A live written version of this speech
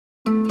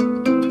Hi,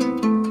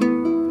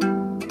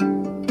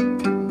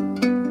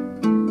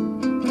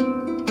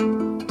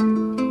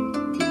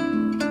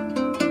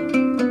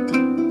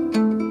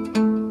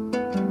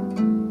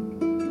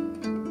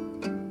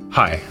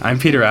 I'm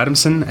Peter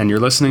Adamson, and you're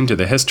listening to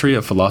the History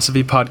of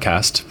Philosophy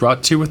podcast,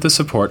 brought to you with the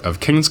support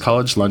of King's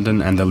College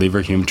London and the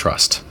Leverhulme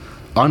Trust.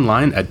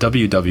 Online at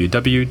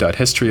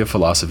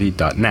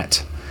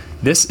www.historyofphilosophy.net.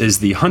 This is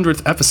the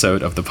 100th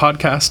episode of the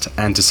podcast,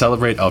 and to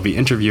celebrate, I'll be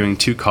interviewing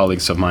two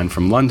colleagues of mine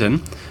from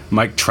London,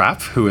 Mike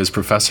Trapp, who is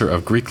Professor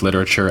of Greek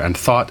Literature and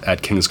Thought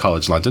at King's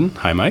College London.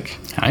 Hi, Mike.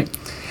 Hi.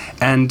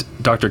 And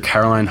Dr.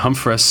 Caroline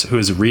Humphris, who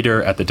is a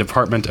reader at the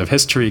Department of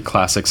History,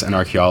 Classics and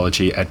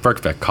Archaeology at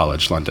Birkbeck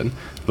College, London.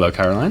 Hello,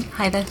 Caroline.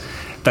 Hi there.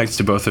 Thanks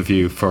to both of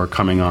you for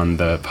coming on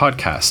the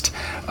podcast.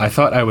 I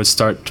thought I would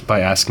start by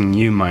asking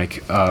you,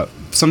 Mike,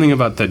 something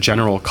about the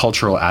general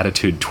cultural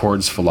attitude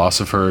towards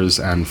philosophers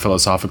and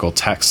philosophical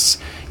texts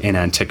in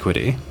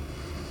antiquity.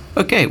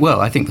 Okay, well,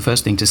 I think the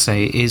first thing to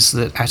say is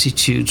that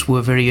attitudes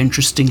were very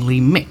interestingly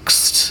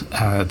mixed.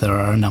 There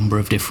are a number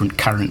of different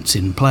currents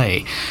in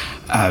play.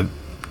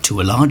 To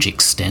a large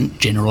extent,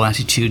 general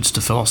attitudes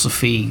to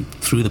philosophy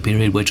through the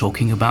period we're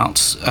talking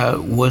about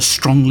were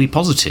strongly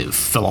positive.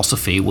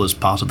 Philosophy was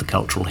part of the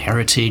cultural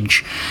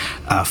heritage.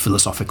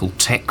 Philosophical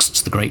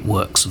texts, the great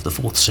works of the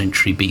 4th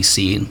century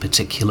BC in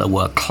particular,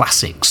 were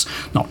classics,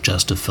 not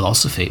just of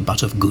philosophy,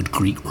 but of good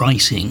Greek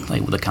writing.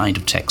 They were the kind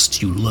of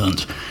texts you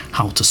learnt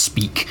how to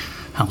speak,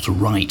 how to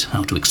write,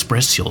 how to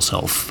express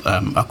yourself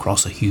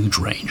across a huge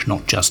range,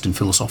 not just in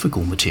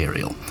philosophical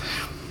material.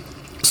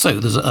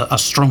 So there's a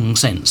strong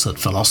sense that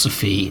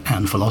philosophy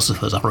and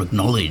philosophers are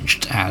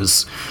acknowledged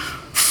as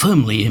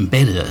firmly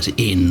embedded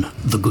in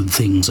the good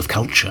things of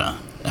culture,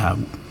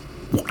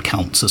 what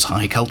counts as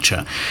high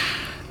culture.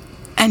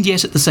 And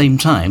yet, at the same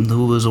time, there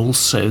was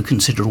also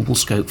considerable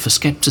scope for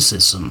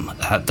scepticism,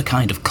 the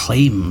kind of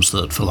claims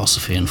that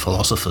philosophy and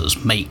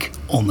philosophers make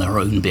on their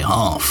own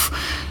behalf.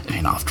 I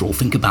mean, after all,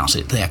 think about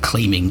it. They're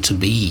claiming to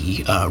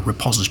be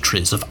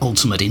repositories of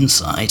ultimate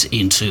insight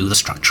into the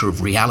structure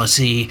of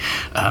reality,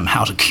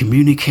 how to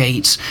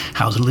communicate,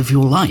 how to live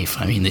your life.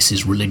 I mean, this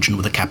is religion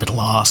with a capital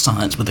R,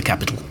 science with a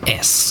capital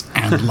S,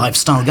 and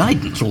lifestyle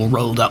guidance all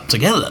rolled up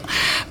together.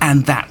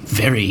 And that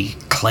very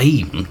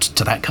claim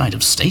to that kind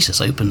of status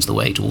opens the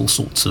way to all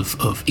sorts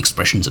of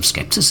expressions of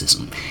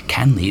skepticism.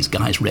 Can these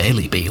guys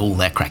really be all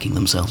they're cracking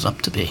themselves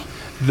up to be?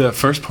 The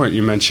first point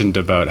you mentioned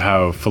about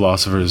how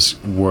philosophers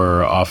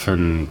were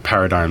often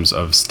paradigms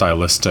of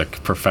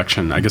stylistic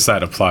perfection, I guess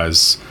that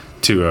applies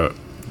to a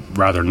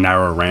rather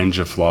narrow range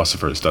of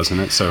philosophers, doesn't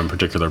it? So in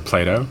particular,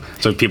 Plato.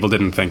 So people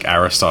didn't think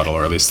Aristotle,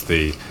 or at least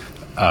the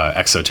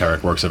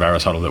exoteric works of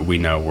Aristotle that we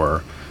know,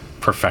 were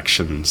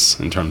perfections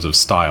in terms of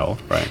style,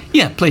 right?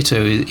 Yeah,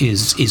 Plato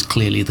is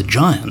clearly the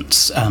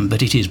giant,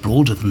 but it is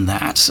broader than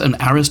that, and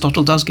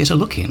Aristotle does get a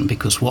look in,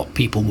 because what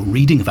people were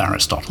reading of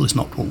Aristotle is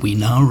not what we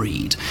now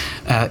read.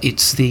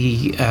 It's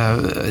the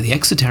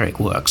exoteric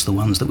works, the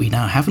ones that we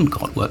now haven't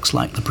got, works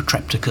like the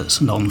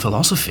Protrepticus and On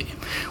Philosophy,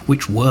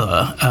 which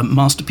were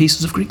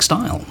masterpieces of Greek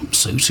style.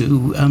 So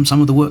too some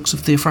of the works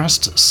of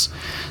Theophrastus.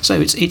 So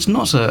it's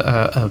not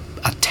a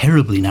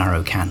terribly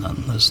narrow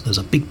canon. There's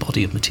a big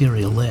body of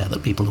material there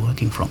that people are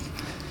working from.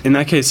 In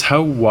that case,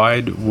 how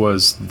wide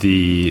was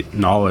the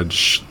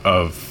knowledge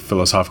of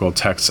philosophical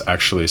texts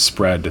actually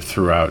spread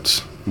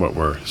throughout what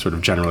we're sort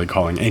of generally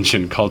calling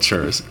ancient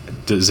cultures?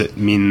 Does it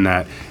mean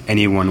that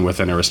anyone with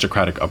an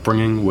aristocratic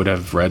upbringing would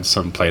have read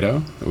some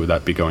Plato? Would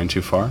that be going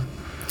too far?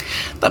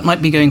 That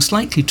might be going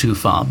slightly too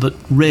far, but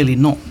really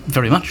not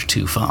very much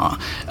too far,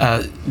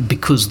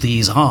 because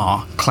these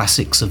are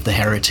classics of the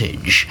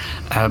heritage.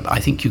 I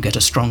think you get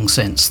a strong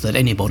sense that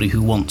anybody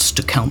who wants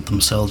to count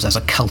themselves as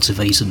a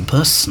cultivated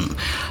person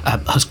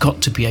has got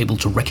to be able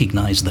to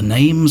recognise the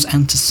names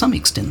and, to some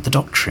extent, the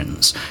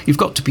doctrines. You've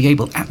got to be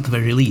able, at the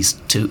very least,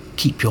 to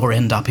keep your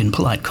end up in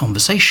polite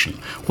conversation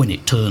when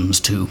it turns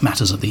to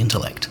matters of the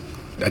intellect.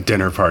 At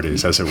dinner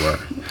parties, as it were.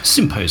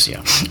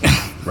 Symposia.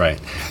 Right.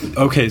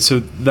 Okay, so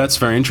that's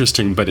very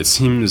interesting, but it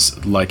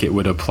seems like it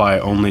would apply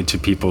only to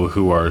people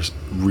who are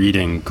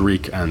reading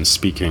Greek and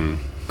speaking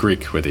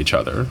Greek with each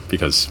other,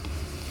 because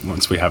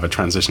once we have a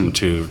transition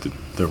to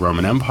the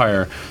Roman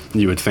Empire,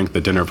 you would think the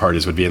dinner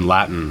parties would be in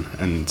Latin,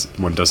 and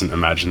one doesn't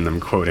imagine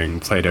them quoting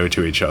Plato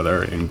to each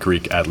other in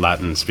Greek at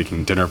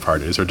Latin-speaking dinner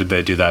parties, or did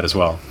they do that as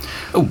well?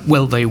 Oh,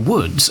 well, they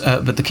would,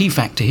 but the key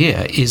factor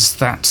here is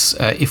that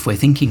if we're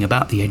thinking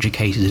about the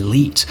educated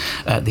elite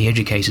from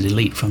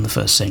the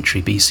 1st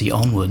century BC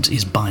onwards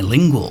is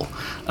bilingual.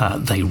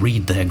 They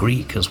read their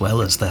Greek as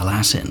well as their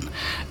Latin.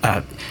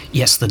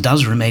 Yes, there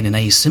does remain an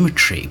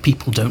asymmetry.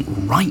 People don't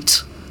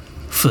write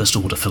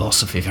first-order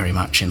philosophy very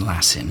much in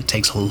Latin. It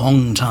takes a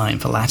long time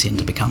for Latin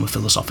to become a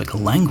philosophical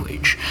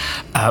language,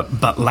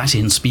 but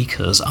Latin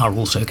speakers are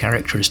also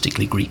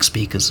characteristically Greek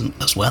speakers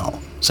as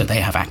well, so they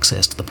have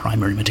access to the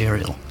primary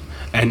material.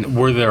 And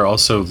were there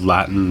also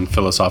Latin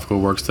philosophical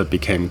works that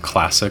became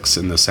classics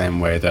in the same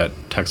way that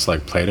texts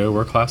like Plato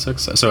were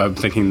classics? So I'm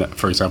thinking that,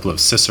 for example, of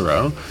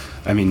Cicero.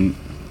 I mean,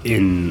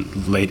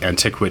 in late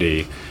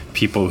antiquity,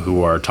 people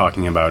who are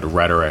talking about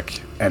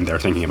rhetoric and they're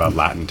thinking about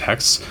Latin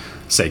texts,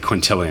 say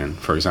Quintilian,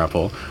 for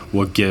example,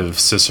 will give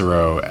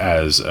Cicero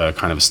as a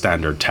kind of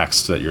standard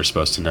text that you're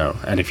supposed to know.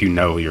 And if you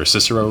know your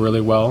Cicero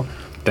really well,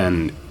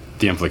 then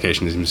the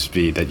implication seems to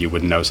be that you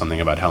would know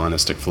something about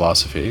Hellenistic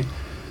philosophy.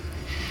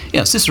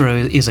 Yeah, Cicero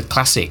is a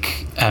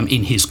classic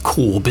in his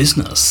core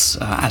business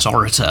as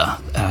orator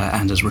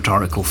and as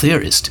rhetorical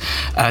theorist.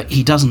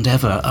 He doesn't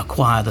ever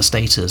acquire the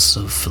status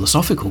of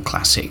philosophical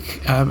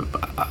classic,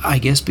 I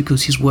guess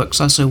because his works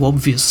are so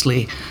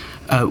obviously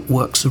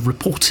works of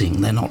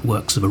reporting. They're not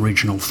works of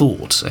original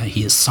thought.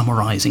 He is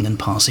summarizing and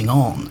passing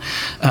on.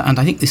 And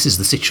I think this is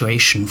the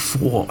situation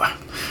for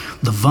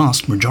the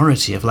vast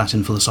majority of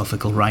Latin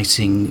philosophical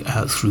writing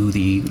through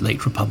the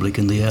late Republic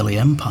and the early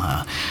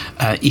Empire.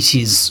 It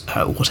is,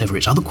 whatever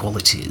its other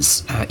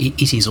qualities,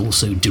 it is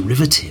also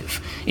derivative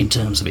in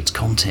terms of its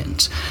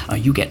content.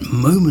 You get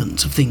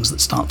moments of things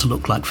that start to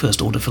look like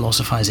first-order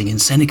philosophizing in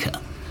Seneca,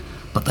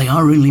 but they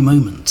are only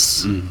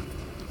moments. Mm.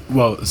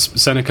 Well,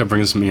 Seneca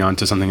brings me on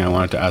to something I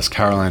wanted to ask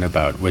Caroline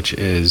about, which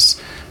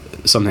is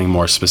something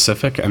more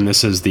specific, and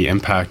this is the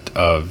impact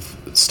of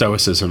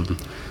Stoicism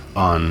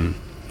on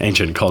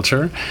ancient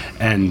culture,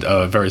 and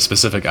a very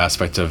specific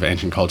aspect of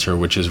ancient culture,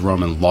 which is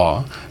Roman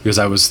law, because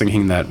I was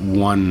thinking that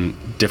one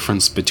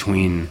difference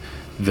between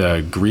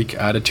the Greek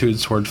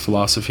attitudes toward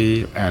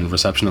philosophy and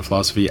reception of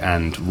philosophy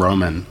and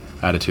Roman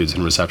attitudes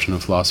and reception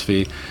of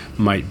philosophy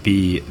might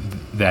be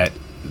that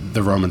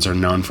the Romans are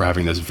known for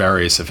having this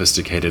very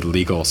sophisticated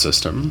legal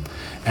system,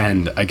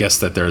 and I guess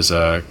that there's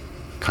a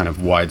kind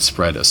of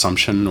widespread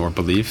assumption or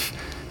belief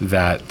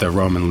that the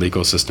Roman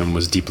legal system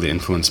was deeply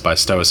influenced by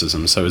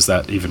Stoicism. So is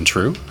that even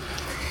true?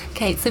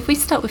 Okay, so if we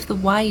start with the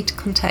wide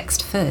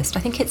context first, I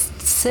think it's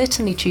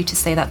certainly true to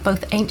say that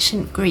both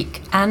ancient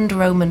Greek and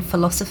Roman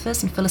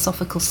philosophers and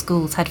philosophical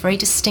schools had very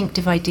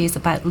distinctive ideas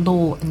about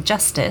law and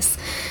justice.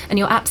 And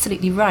you're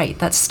absolutely right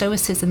that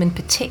Stoicism in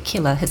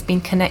particular has been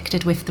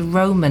connected with the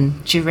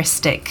Roman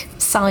juristic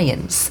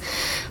science.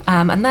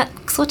 And that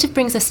sort of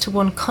brings us to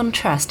one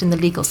contrast in the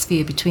legal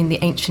sphere between the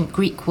ancient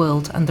Greek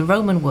world and the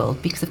Roman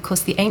world, because of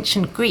course the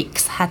ancient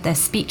Greeks had their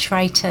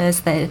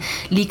speechwriters, their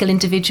legal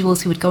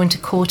individuals who would go into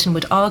court and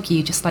would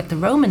argue just like the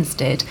Romans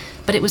did,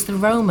 but it was the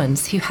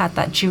Romans who had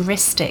that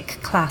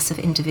juristic class of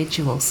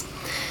individuals.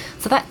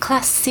 So that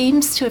class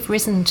seems to have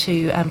risen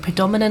to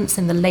predominance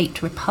in the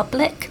late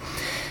Republic.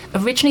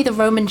 Originally, the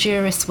Roman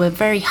jurists were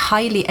very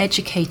highly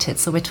educated,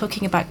 so we're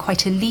talking about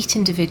quite elite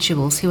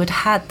individuals who had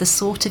had the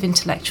sort of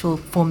intellectual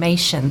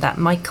formation that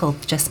Michael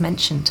just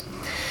mentioned.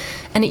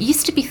 And it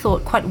used to be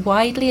thought quite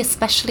widely,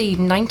 especially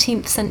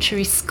 19th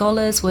century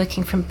scholars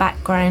working from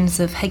backgrounds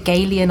of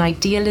Hegelian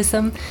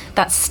idealism,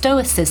 that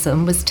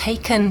Stoicism was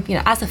taken,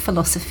 as a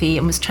philosophy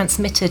and was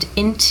transmitted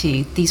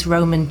into these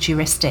Roman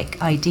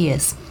juristic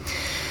ideas.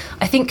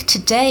 I think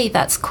today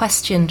that's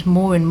questioned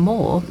more and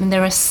more, and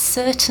there are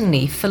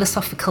certainly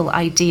philosophical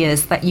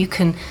ideas that you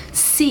can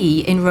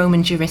see in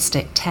Roman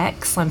juristic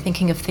texts. I'm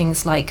thinking of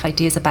things like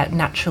ideas about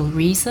natural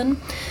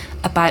reason,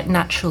 about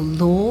natural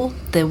law,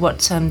 what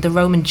the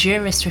Roman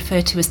jurists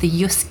refer to as the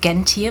jus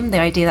gentium, the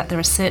idea that there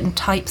are certain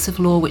types of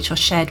law which are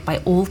shared by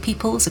all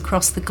peoples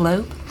across the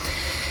globe.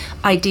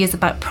 Ideas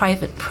about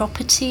private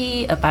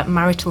property, about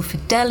marital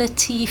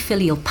fidelity,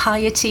 filial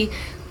piety.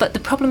 But the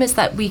problem is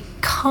that we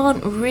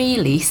can't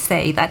really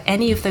say that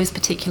any of those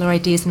particular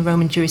ideas in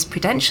Roman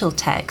jurisprudential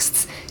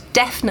texts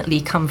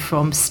definitely come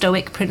from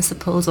Stoic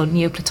principles or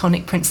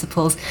Neoplatonic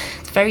principles.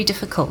 It's very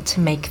difficult to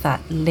make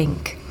that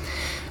link.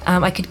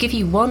 I could give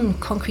you one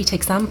concrete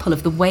example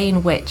of the way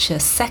in which a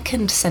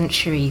 2nd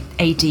century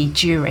AD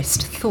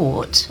jurist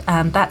thought.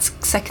 That's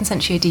 2nd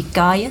century AD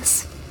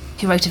Gaius,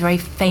 who wrote a very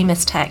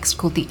famous text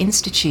called the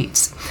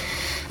Institutes.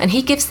 And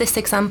he gives this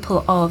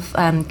example of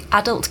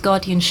adult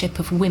guardianship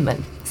of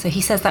women. So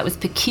he says that was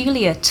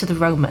peculiar to the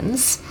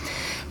Romans,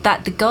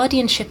 that the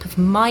guardianship of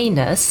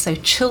minors, so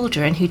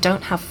children who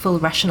don't have full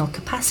rational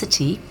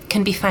capacity,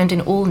 can be found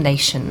in all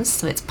nations.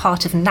 So it's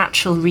part of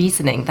natural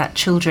reasoning that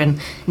children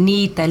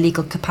need their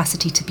legal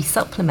capacity to be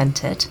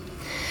supplemented.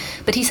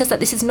 But he says that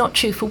this is not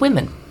true for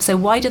women. So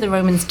why do the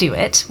Romans do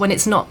it when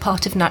it's not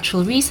part of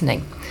natural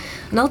reasoning?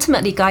 And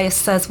ultimately, Gaius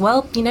says,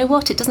 well, you know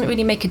what, it doesn't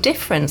really make a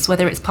difference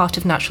whether it's part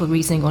of natural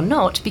reasoning or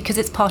not, because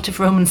it's part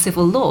of Roman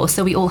civil law,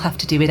 so we all have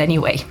to do it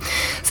anyway.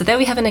 So there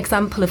we have an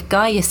example of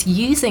Gaius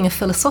using a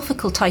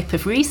philosophical type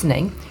of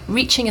reasoning,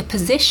 reaching a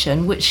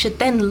position which should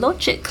then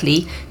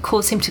logically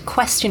cause him to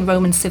question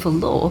Roman civil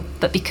law,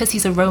 but because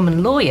he's a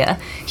Roman lawyer,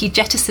 he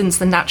jettisons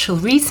the natural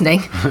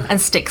reasoning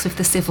and sticks with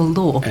the civil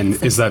law. And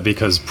is that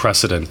because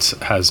precedent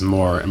has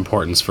more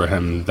importance for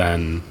him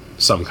than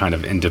some kind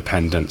of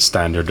independent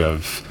standard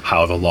of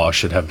how the law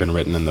should have been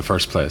written in the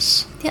first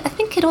place? Yeah, I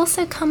think it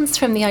also comes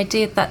from the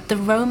idea that the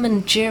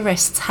Roman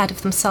jurists had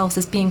of themselves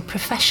as being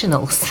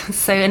professionals.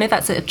 So I know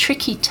that's a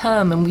tricky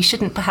term, and we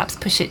shouldn't perhaps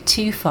push it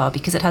too far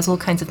because it has all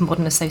kinds of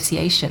modern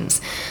associations.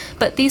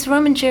 But these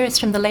Roman jurists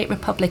from the late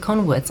Republic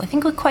onwards, I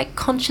think, were quite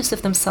conscious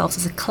of themselves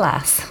as a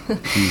class.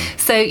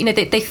 So,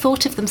 they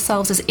thought of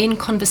themselves as in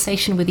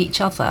conversation with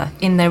each other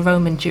in their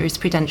Roman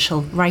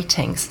jurisprudential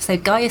writings. So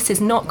Gaius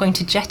is not going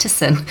to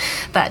jettison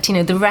that,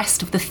 the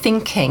rest of the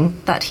thinking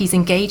that he's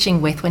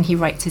engaging with when he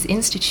writes his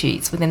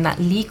institutes within that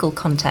legal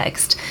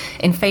context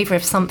in favour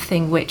of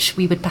something which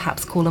we would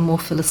perhaps call a more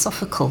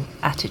philosophical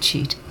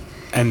attitude.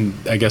 And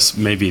I guess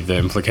maybe the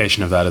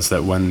implication of that is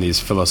that when these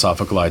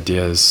philosophical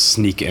ideas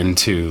sneak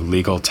into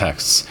legal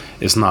texts,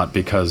 it's not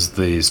because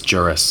these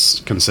jurists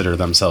consider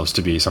themselves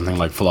to be something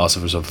like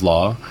philosophers of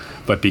law,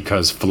 but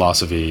because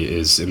philosophy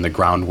is in the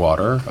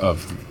groundwater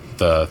of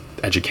the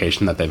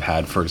education that they've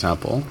had, for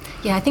example.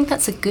 Yeah, I think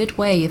that's a good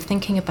way of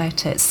thinking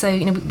about it. So,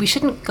 we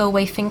shouldn't go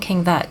away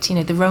thinking that,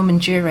 the Roman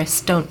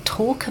jurists don't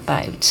talk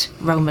about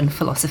Roman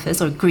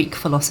philosophers or Greek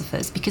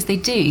philosophers, because they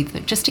do.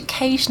 Just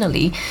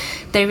occasionally,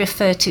 they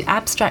refer to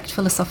abstract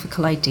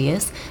philosophical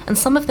ideas, and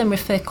some of them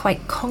refer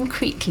quite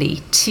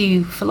concretely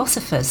to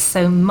philosophers.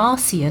 So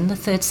Marcion, the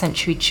 3rd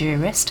century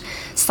jurist,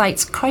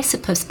 cites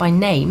Chrysippus by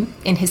name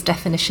in his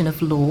definition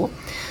of law.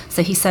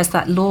 So he says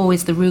that law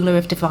is the ruler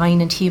of divine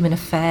and human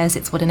affairs.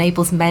 It's what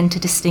enables men to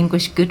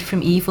distinguish good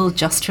from evil,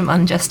 just from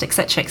unjust,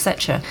 etc.,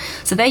 etc.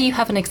 So there you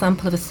have an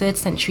example of a 3rd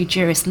century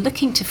jurist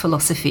looking to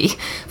philosophy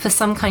for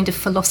some kind of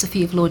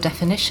philosophy of law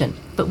definition.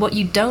 But what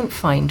you don't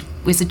find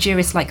was a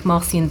jurist like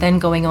Marcion then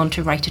going on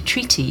to write a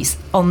treatise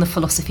on the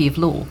philosophy of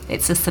law.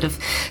 It's a sort of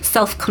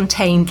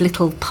self-contained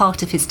little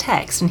part of his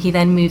text, and he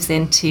then moves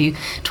into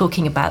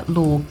talking about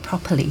law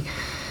properly.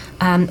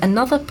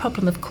 Another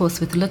problem, of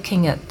course, with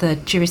looking at the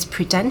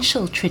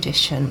jurisprudential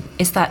tradition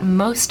is that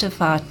most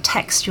of our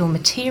textual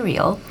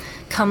material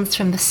comes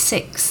from the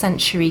 6th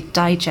century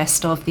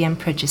digest of the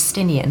Emperor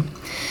Justinian.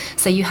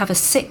 So you have a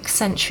 6th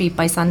century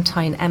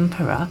Byzantine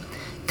emperor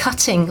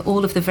cutting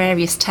all of the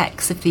various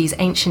texts of these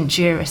ancient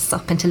jurists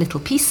up into little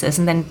pieces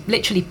and then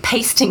literally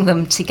pasting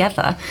them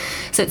together.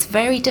 So it's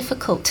very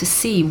difficult to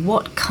see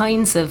what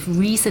kinds of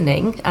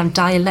reasoning and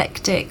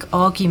dialectic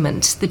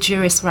argument the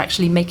jurists were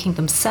actually making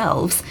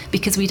themselves,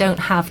 because we don't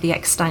have the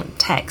extant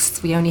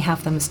texts. We only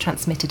have them as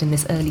transmitted in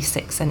this early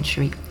 6th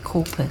century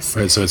corpus.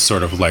 Right, so it's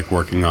sort of like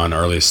working on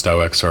early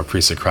Stoics or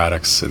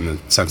pre-Socratics in the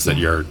sense that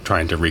you're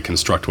trying to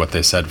reconstruct what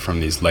they said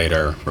from these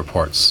later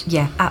reports.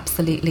 Yeah,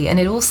 absolutely. And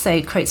it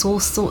also creates all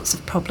sorts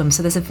of problems.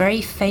 So there's a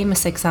very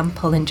famous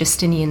example in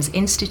Justinian's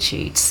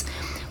Institutes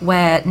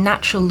where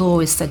natural law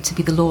is said to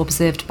be the law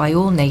observed by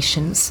all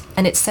nations,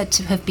 and it's said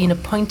to have been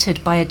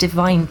appointed by a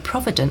divine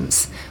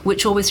providence,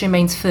 which always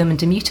remains firm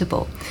and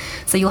immutable.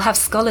 So you'll have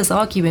scholars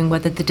arguing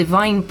whether the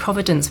divine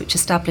providence which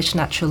established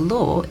natural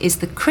law is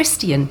the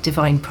Christian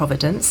divine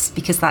providence,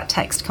 because that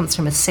text comes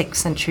from a 6th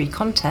century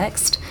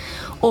context,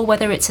 or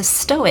whether it's a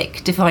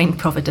Stoic divine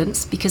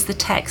providence, because the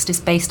text is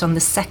based on the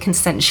 2nd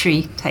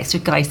century text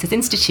of Gaius'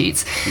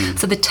 Institutes.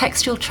 So the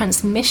textual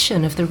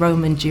transmission of the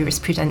Roman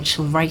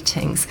jurisprudential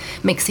writings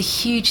makes a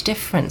huge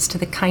difference to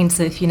the kinds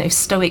of,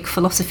 Stoic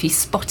philosophy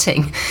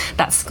spotting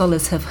that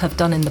scholars have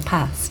done in the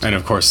past. And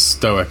of course,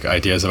 Stoic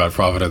ideas about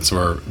providence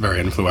were very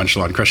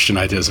influential on Christian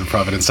ideas of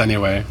providence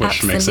anyway,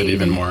 which makes it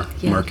even more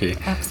murky.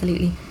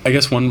 Absolutely. I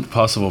guess one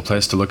possible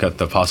place to look at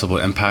the possible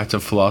impact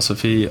of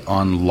philosophy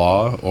on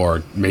law,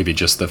 or maybe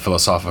just the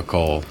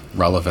philosophical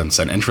relevance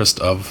and interest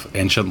of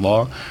ancient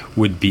law,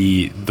 would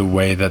be the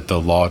way that the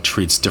law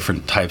treats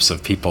different types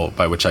of people,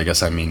 by which I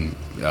guess I mean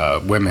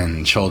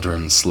women,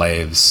 children,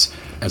 slaves,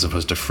 as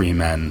opposed to free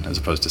men, as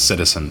opposed to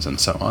citizens, and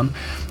so on.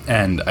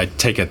 And I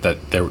take it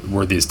that there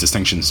were these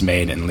distinctions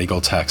made in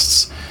legal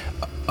texts.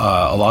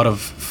 A lot of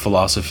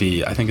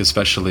philosophy, I think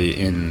especially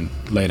in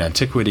late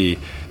antiquity,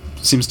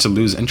 seems to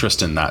lose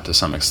interest in that to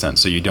some extent.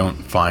 So you don't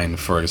find,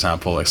 for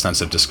example,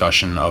 extensive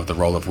discussion of the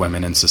role of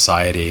women in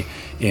society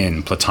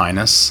in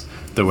Plotinus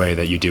the way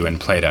that you do in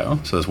Plato.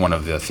 So there's one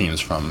of the themes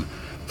from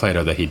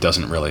Plato that he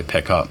doesn't really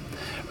pick up.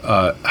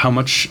 How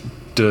much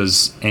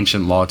does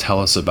ancient law tell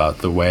us about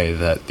the way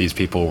that these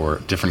people were,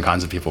 different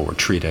kinds of people were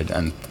treated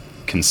and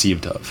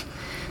conceived of?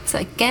 So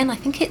again, I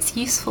think it's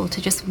useful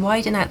to just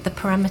widen out the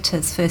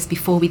parameters first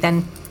before we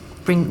then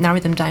narrow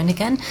them down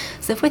again.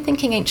 So if we're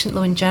thinking ancient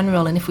law in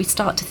general, and if we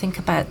start to think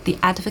about the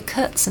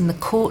advocates and the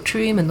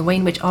courtroom and the way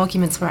in which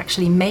arguments were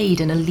actually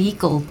made in a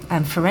legal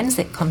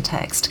forensic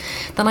context,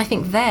 then I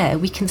think there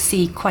we can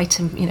see quite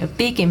a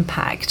big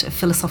impact of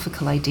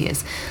philosophical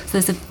ideas. So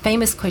there's a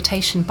famous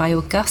quotation by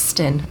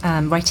Augustine,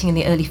 writing in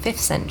the early 5th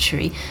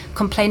century,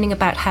 complaining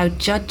about how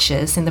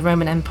judges in the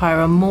Roman Empire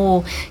are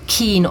more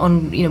keen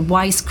on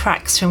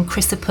wisecracks from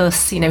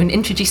Chrysippus, and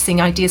introducing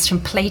ideas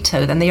from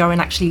Plato than they are in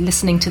actually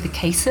listening to the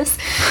cases.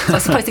 judges. So I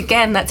suppose,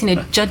 again, that's,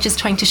 judges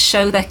trying to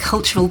show their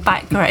cultural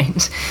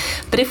background.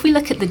 But if we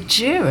look at the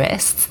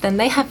jurists, then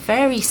they have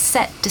very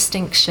set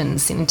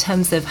distinctions in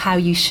terms of how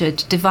you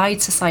should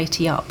divide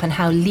society up and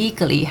how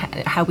legally,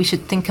 how we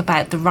should think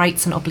about the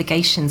rights and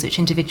obligations which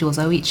individuals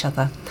owe each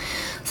other.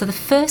 So the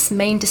first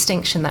main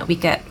distinction that we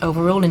get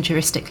overall in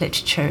juristic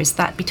literature is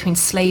that between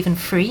slave and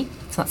free.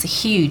 So that's a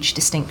huge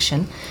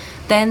distinction.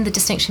 Then the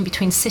distinction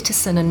between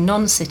citizen and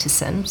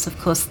non-citizen. So of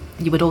course,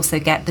 you would also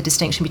get the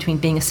distinction between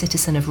being a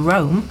citizen of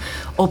Rome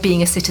or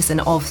being a citizen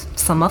of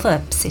some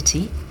other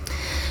city.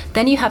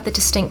 Then you have the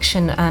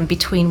distinction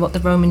between what the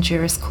Roman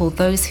jurists called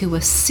those who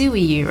were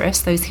sui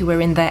juris, those who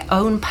were in their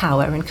own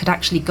power and could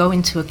actually go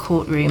into a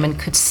courtroom and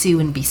could sue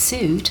and be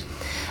sued,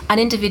 and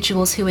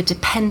individuals who were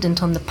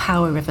dependent on the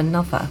power of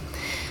another.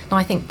 Now,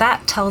 I think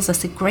that tells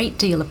us a great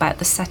deal about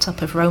the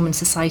setup of Roman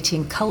society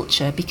and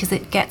culture, because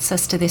it gets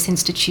us to this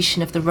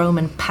institution of the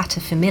Roman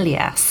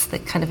paterfamilias, the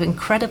kind of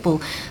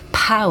incredible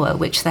power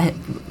which the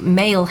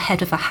male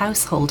head of a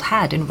household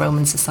had in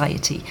Roman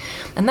society.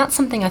 And that's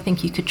something I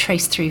think you could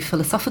trace through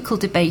philosophical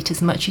debate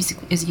as much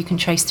as you can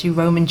trace through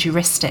Roman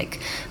juristic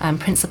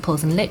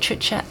principles and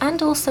literature,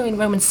 and also in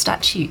Roman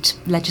statute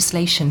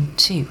legislation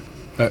too.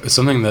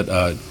 Something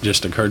that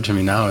just occurred to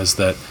me now is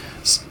that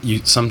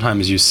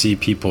sometimes you see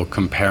people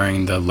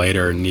comparing the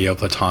later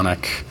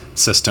Neoplatonic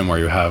system where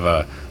you have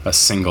a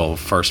single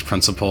first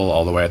principle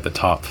all the way at the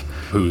top,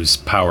 whose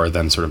power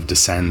then sort of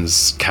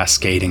descends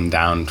cascading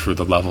down through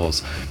the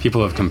levels.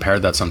 People have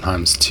compared that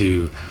sometimes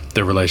to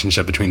the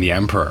relationship between the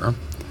emperor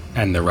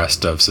and the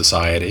rest of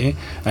society.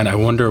 And I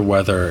wonder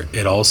whether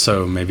it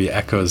also maybe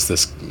echoes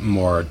this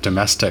more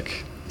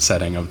domestic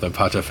setting of the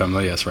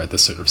paterfamilias, right?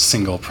 This sort of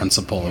single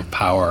principle of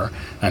power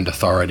and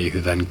authority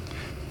who then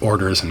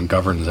orders and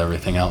governs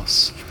everything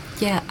else.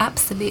 Yeah,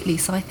 absolutely.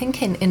 So I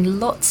think in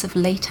lots of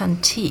late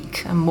antique,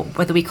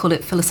 whether we call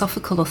it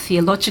philosophical or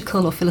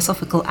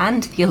philosophical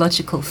and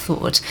theological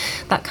thought,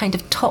 that kind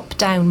of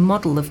top-down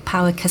model of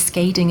power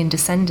cascading and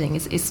descending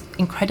is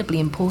incredibly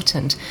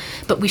important.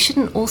 But we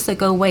shouldn't also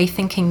go away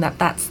thinking that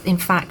that's, in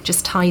fact,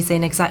 just ties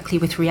in exactly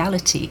with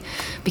reality.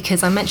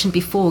 Because I mentioned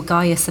before,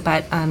 Gaius,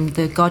 about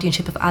the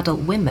guardianship of adult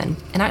women.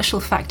 In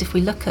actual fact, if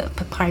we look at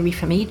papyri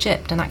from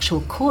Egypt and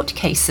actual court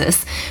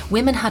cases,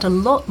 women had a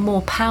lot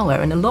more power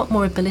and a lot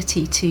more ability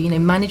to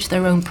manage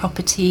their own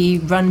property,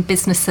 run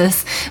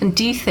businesses and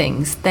do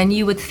things than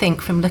you would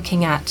think from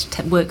looking at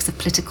works of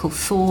political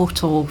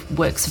thought or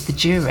works of the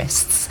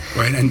jurists.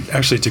 Right, and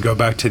actually to go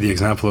back to the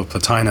example of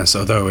Plotinus,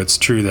 although it's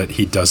true that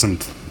he doesn't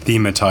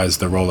thematize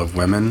the role of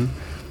women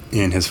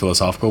in his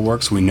philosophical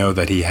works, we know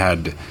that he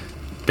had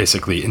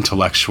basically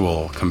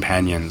intellectual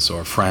companions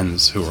or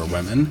friends who were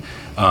women,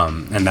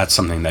 and that's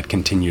something that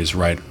continues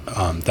right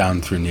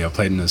down through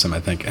Neoplatonism, I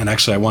think. And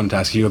actually I wanted to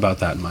ask you about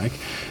that, Mike.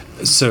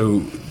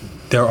 So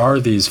there are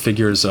these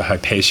figures,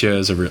 Hypatia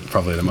is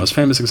probably the most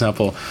famous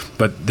example,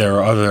 but there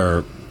are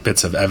other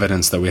bits of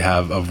evidence that we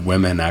have of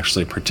women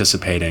actually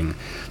participating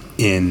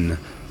in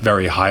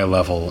very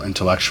high-level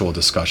intellectual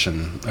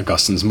discussion.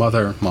 Augustine's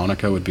mother,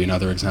 Monica, would be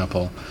another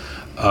example.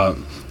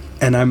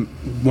 And I'm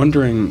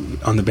wondering,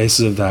 on the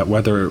basis of that,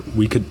 whether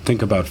we could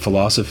think about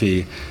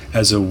philosophy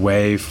as a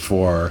way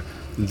for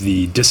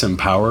the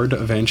disempowered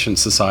of ancient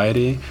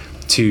society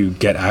to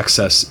get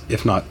access,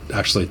 if not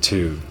actually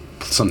to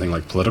something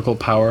like political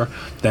power,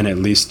 then at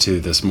least to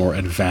this more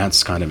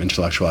advanced kind of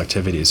intellectual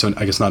activity. So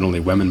I guess not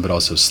only women, but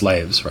also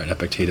slaves, right?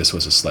 Epictetus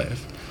was a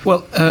slave.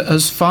 Well,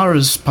 as far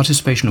as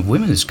participation of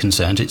women is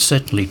concerned, it's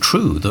certainly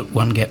true that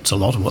one gets a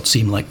lot of what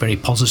seem like very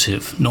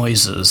positive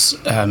noises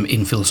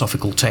in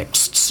philosophical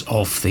texts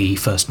of the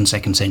 1st and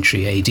 2nd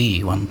century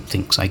AD. One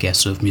thinks, I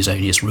guess, of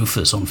Musonius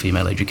Rufus on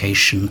female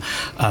education,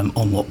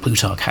 on what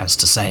Plutarch has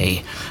to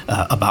say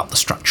about the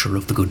structure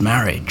of the good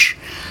marriage.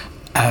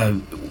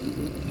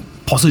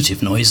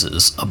 Positive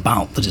noises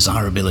about the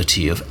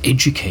desirability of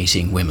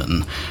educating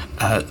women,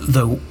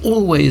 though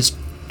always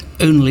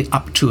only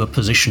up to a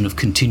position of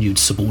continued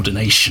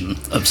subordination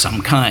of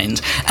some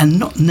kind, and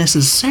not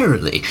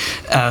necessarily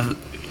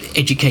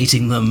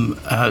educating them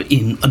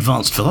in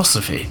advanced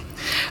philosophy.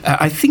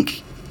 I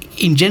think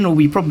in general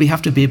we probably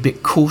have to be a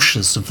bit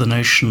cautious of the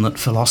notion that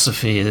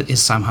philosophy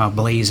is somehow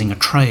blazing a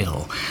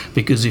trail,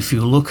 because if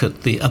you look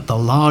at the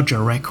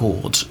larger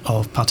record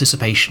of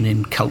participation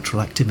in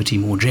cultural activity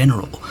more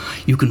general,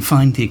 you can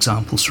find the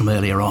examples from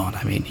earlier on.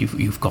 I mean,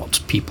 you've got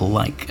people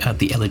like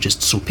the elegist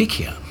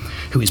Sulpicia,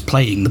 who is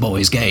playing the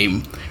boys'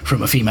 game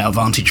from a female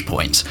vantage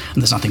point,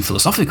 and there's nothing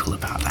philosophical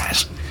about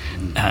that,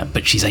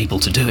 but she's able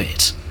to do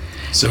it.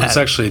 So it's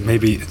actually,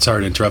 maybe,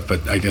 sorry to interrupt,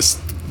 but I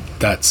guess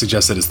that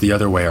suggests that it's the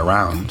other way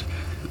around.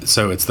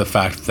 So it's the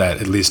fact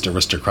that at least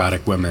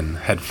aristocratic women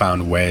had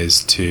found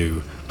ways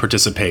to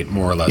participate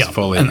more or less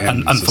fully in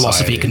society. And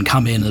philosophy can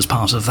come in as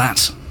part of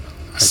that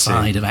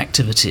side of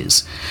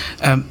activities.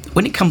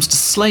 When it comes to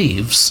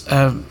slaves,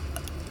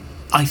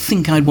 I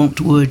think I'd want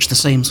to urge the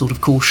same sort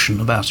of caution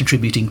about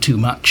attributing too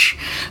much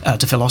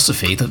to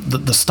philosophy.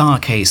 The star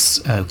case,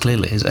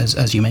 clearly,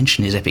 as you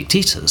mentioned, is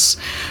Epictetus,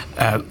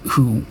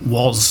 who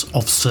was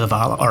of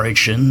servile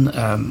origin,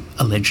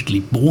 allegedly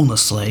born a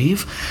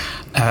slave,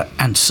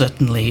 and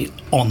certainly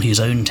on his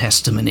own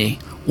testimony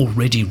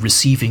already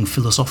receiving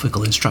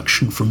philosophical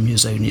instruction from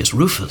Musonius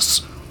Rufus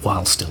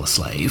while still a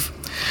slave.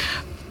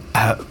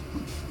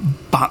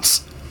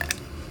 But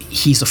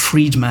he's a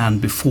freedman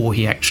before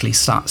he actually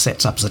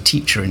sets up as a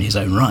teacher in his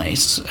own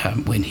right,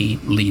 when he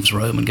leaves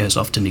Rome and goes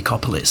off to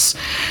Nicopolis.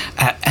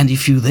 And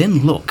if you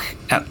then look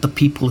at the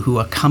people who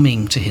are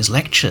coming to his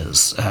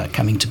lectures,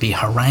 coming to be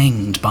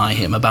harangued by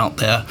him about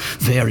their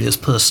various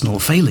personal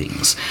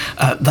failings,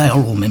 they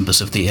are all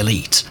members of the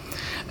elite.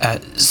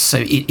 So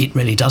it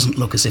really doesn't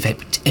look as if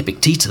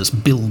Epictetus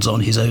builds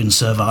on his own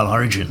servile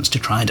origins to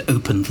try and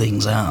open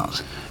things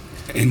out.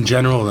 In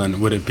general, then,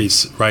 would it be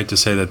right to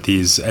say that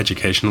these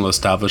educational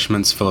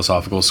establishments,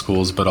 philosophical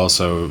schools, but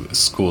also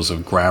schools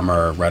of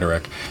grammar,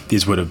 rhetoric,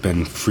 these would have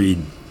been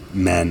freed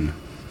men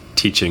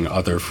teaching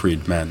other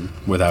freed men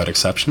without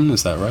exception?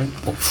 Is that right?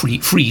 Or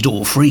freed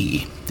or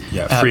free.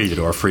 Yeah, freed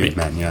or freed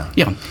men, yeah.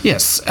 Yeah,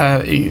 yes.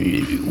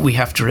 We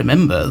have to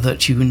remember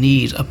that you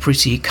need a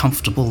pretty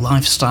comfortable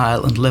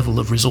lifestyle and level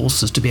of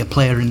resources to be a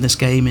player in this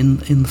game in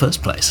the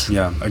first place.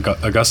 Yeah,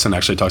 Augustine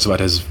actually talks about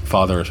his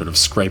father sort of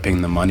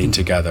scraping the money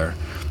together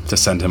to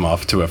send him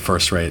off to a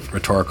first-rate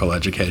rhetorical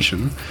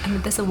education.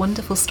 And there's a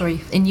wonderful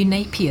story in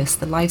Eunapius,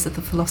 The Lives of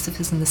the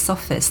Philosophers and the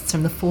Sophists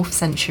from the 4th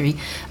century,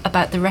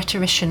 about the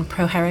rhetorician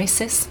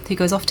Prohairesis, who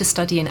goes off to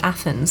study in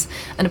Athens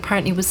and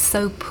apparently was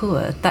so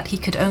poor that he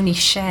could only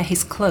share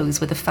his clothes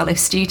with a fellow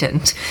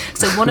student.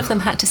 So one of them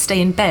had to stay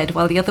in bed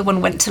while the other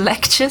one went to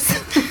lectures.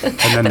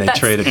 And then they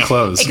traded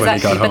clothes when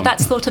he got home. But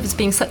that's thought of as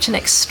being such an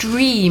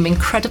extreme,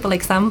 incredible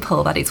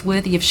example that it's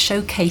worthy of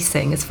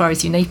showcasing as far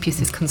as Eunapius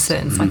is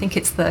concerned. So I think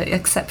it's the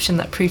exception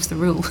that proves the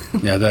rule.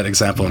 Yeah, that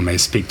example may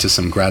speak to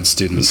some grad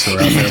students who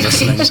are out there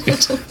listening,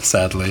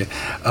 sadly.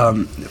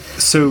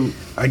 So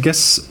I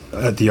guess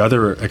at the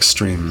other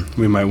extreme,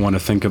 we might want to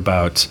think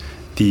about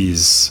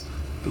these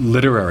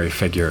literary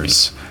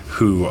figures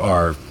who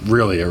are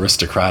really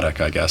aristocratic,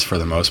 I guess, for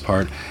the most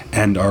part,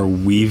 and are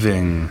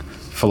weaving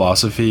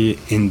philosophy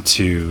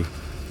into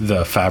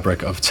the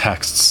fabric of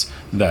texts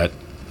that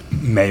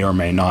may or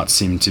may not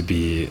seem to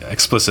be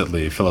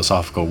explicitly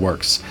philosophical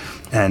works.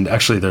 And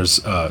actually, there's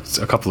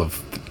a couple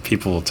of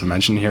people to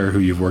mention here who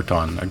you've worked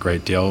on a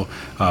great deal,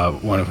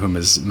 one of whom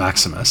is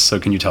Maximus. So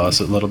can you tell us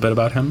a little bit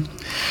about him?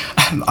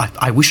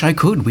 I wish I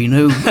could. We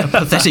know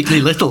pathetically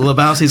little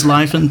about his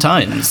life and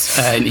times.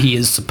 He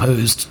is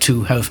supposed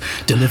to have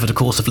delivered a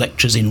course of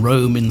lectures in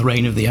Rome in the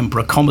reign of the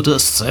Emperor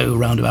Commodus, so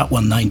around about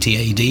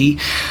 190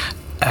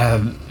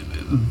 AD.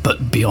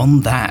 But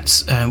beyond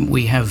that,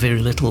 we have very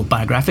little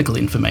biographical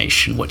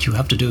information. What you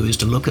have to do is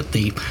to look at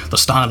the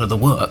style of the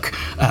work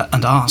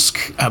and ask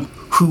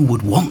who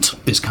would want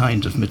this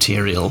kind of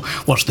material?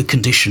 What are the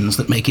conditions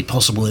that make it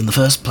possible in the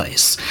first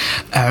place?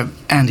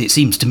 And it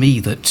seems to me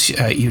that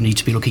you need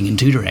to be looking in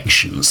two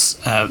directions.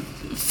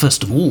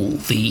 First of all,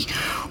 the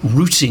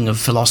rooting of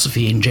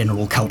philosophy in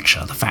general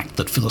culture, the fact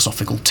that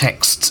philosophical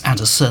texts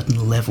and a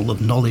certain level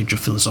of knowledge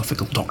of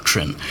philosophical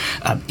doctrine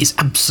is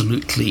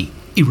absolutely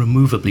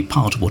irremovably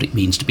part of what it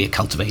means to be a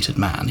cultivated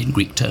man. In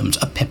Greek terms,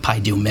 a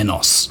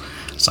pepaidioumenos,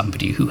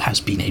 somebody who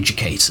has been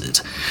educated.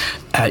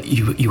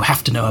 You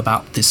have to know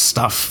about this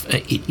stuff.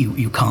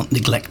 You can't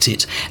neglect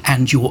it.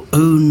 And your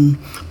own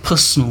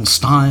personal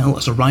style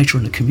as a writer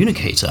and a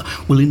communicator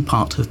will in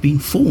part have been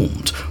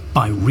formed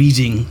by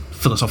reading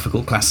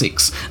philosophical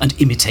classics and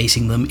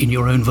imitating them in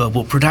your own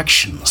verbal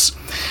productions.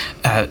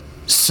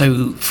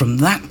 So from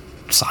that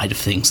side of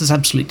things, there's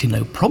absolutely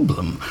no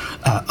problem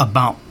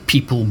about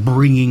people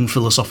bringing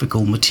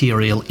philosophical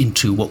material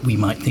into what we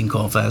might think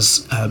of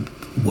as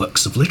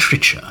works of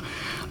literature,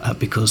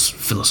 because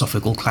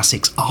philosophical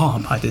classics are,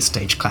 by this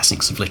stage,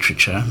 classics of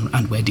literature,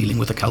 and we're dealing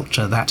with a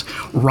culture that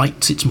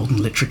writes its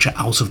modern literature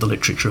out of the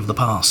literature of the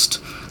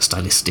past,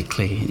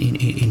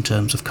 stylistically, in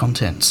terms of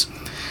contents.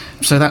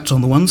 So that's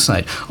on the one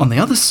side. On the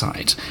other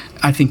side,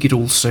 I think it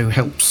also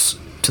helps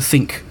to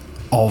think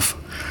of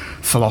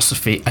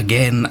philosophy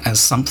again as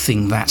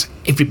something that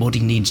everybody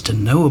needs to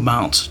know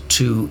about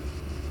to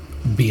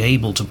be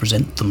able to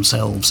present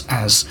themselves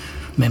as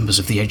members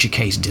of the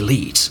educated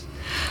elite.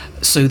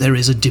 So there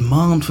is a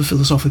demand for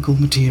philosophical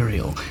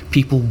material.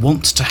 People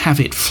want to have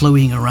it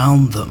flowing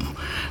around them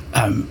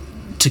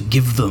to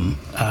give them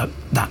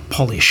that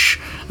polish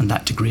and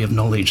that degree of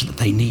knowledge that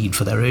they need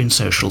for their own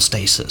social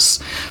status.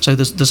 So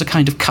there's a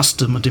kind of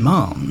customer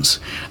demand.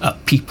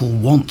 People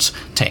want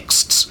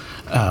texts,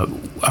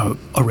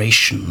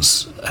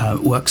 orations,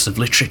 works of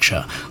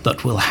literature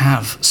that will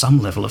have some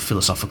level of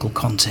philosophical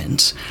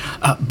content,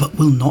 but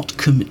will not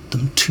commit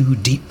them too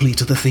deeply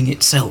to the thing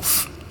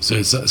itself. So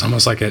it's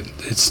almost like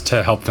it's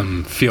to help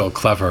them feel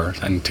clever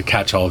and to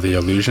catch all the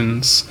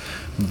illusions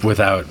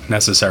without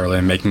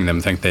necessarily making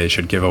them think they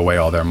should give away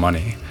all their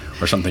money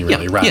or something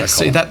really radical. Yes,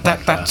 so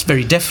that's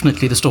very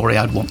definitely the story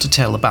I'd want to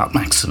tell about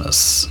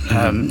Maximus.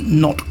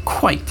 Not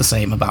quite the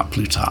same about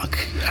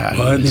Plutarch.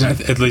 Well, I mean,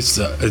 at least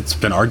it's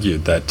been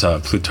argued that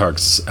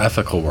Plutarch's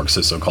ethical works,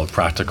 his so-called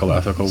practical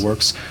ethical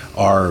works,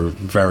 are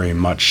very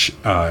much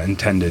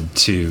intended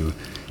to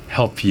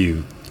help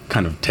you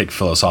kind of take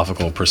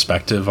philosophical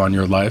perspective on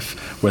your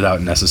life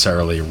without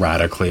necessarily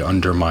radically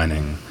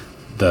undermining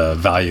the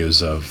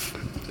values of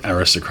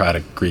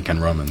aristocratic Greek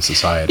and Roman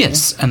society.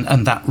 Yes,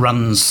 and that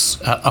runs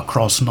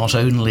across not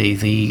only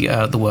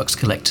the works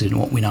collected in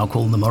what we now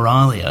call the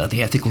Moralia,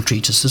 the ethical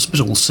treatises, but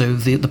also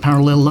the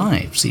parallel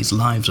lives, these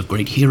lives of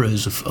great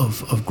heroes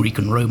of Greek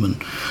and Roman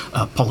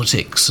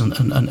politics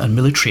and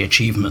military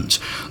achievement,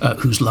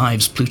 whose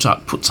lives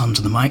Plutarch puts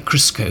under the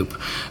microscope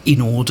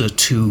in order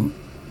to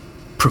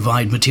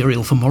provide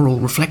material for moral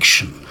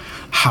reflection.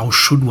 How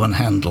should one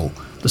handle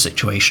the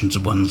situations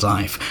of one's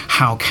life?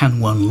 How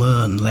can one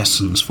learn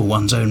lessons for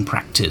one's own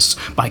practice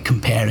by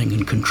comparing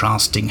and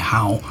contrasting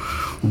how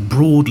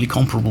broadly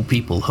comparable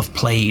people have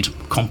played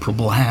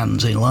comparable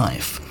hands in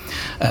life?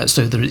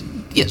 So there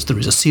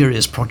is a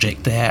serious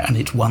project there, and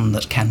it's one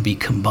that can be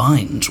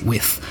combined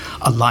with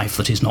a life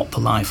that is not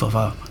the life of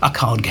a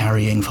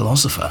card-carrying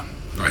philosopher.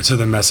 Right, so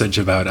the message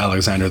about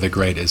Alexander the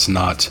Great is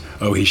not,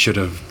 he should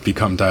have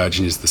become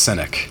Diogenes the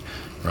Cynic,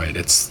 right?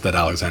 It's that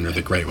Alexander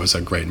the Great was a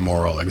great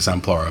moral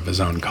exemplar of his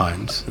own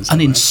kind.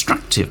 An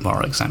instructive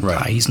moral exemplar.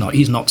 Right. He's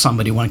not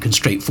somebody one can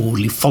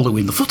straightforwardly follow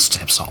in the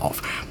footsteps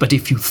of, but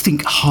if you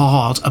think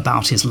hard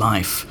about his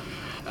life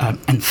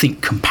and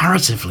think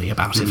comparatively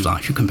about his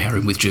life, you compare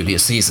him with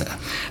Julius Caesar,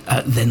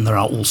 then there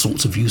are all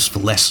sorts of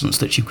useful lessons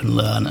that you can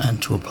learn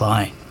and to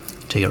apply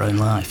to your own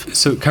life.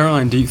 So,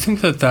 Caroline, do you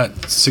think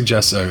that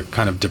suggests a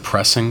kind of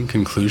depressing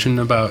conclusion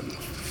about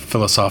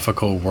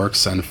philosophical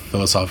works and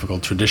philosophical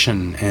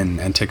tradition in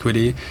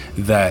antiquity,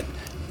 that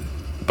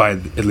by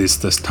at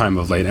least this time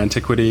of late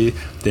antiquity,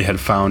 they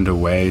had found a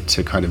way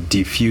to kind of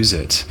defuse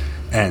it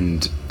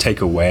and take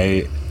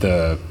away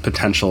the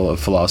potential of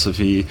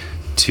philosophy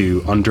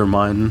to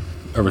undermine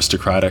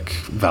aristocratic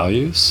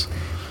values?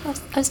 I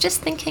was just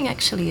thinking,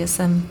 actually, as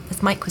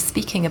Mike was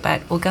speaking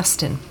about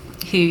Augustine,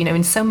 who,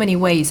 in so many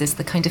ways is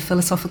the kind of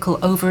philosophical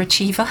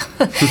overachiever,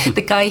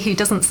 the guy who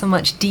doesn't so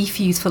much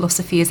defuse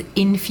philosophy as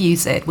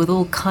infuse it with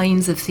all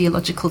kinds of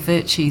theological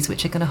virtues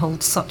which are going to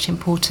hold such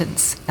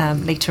importance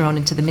later on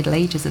into the Middle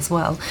Ages as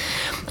well.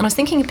 And I was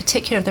thinking in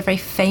particular of the very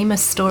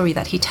famous story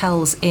that he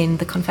tells in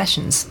the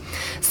Confessions.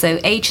 So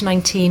age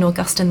 19,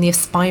 Augustine, the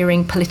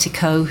aspiring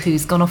politico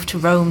who's gone off to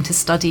Rome to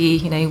study,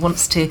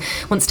 wants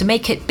to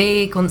make it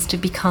big, wants to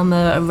become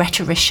a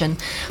rhetorician.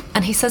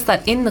 And he says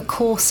that in the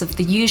course of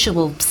the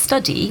usual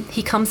study,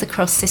 he comes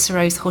across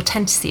Cicero's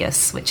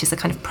Hortensius, which is a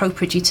kind of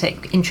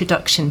propaedeutic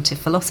introduction to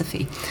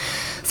philosophy.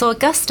 So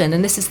Augustine,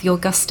 and this is the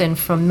Augustine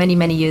from many,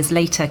 many years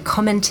later,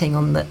 commenting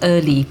on the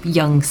early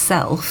young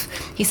self,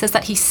 he says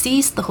that he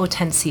seized the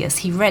Hortensius,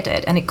 he read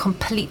it, and it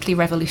completely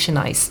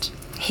revolutionized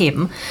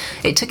him.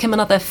 It took him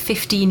another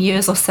 15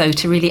 years or so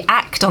to really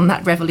act on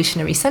that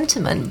revolutionary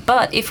sentiment.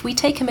 But if we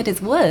take him at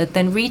his word,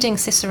 then reading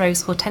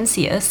Cicero's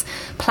Hortensius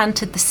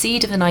planted the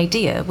seed of an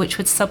idea which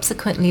would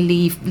subsequently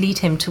lead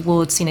him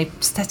towards,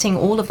 setting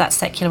all of that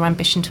secular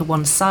ambition to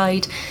one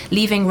side,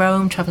 leaving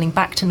Rome, traveling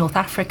back to North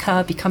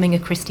Africa, becoming a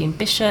Christian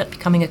bishop,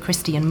 becoming a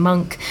Christian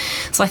monk.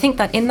 So I think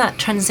that in that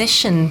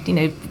transition,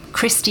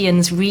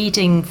 Christians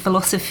reading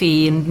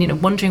philosophy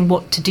and wondering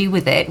what to do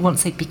with it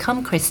once they've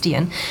become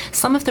Christian,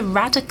 some of the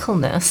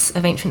radicalness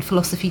of ancient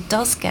philosophy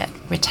does get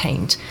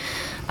retained.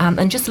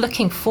 And just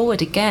looking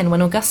forward again,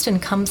 when Augustine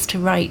comes to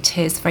write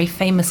his very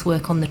famous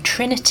work on the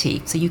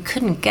Trinity, so you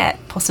couldn't get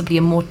possibly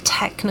a more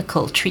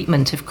technical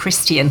treatment of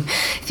Christian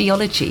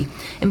theology.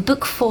 In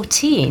Book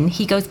 14,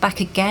 he goes back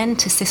again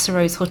to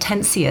Cicero's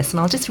Hortensius, and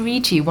I'll just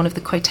read you one of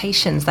the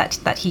quotations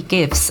that he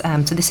gives.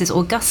 So this is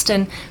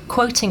Augustine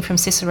quoting from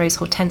Cicero's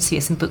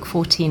Hortensius in Book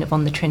 14 of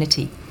On the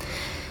Trinity.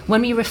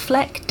 When we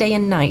reflect day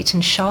and night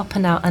and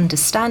sharpen our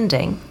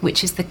understanding,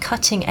 which is the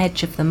cutting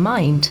edge of the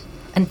mind,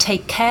 and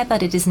take care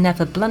that it is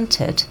never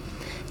blunted,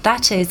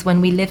 that is, when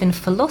we live in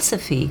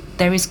philosophy,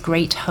 there is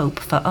great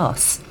hope for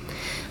us.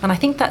 And I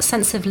think that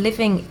sense of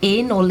living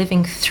in or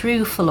living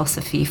through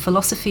philosophy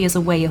as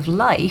a way of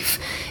life,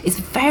 is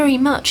very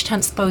much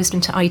transposed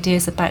into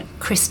ideas about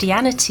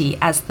Christianity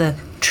as the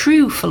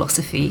true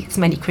philosophy, as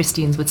many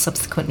Christians would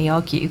subsequently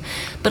argue,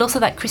 but also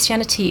that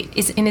Christianity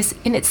is in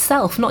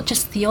itself not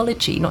just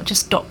theology, not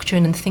just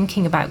doctrine and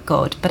thinking about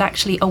God, but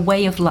actually a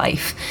way of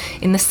life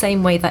in the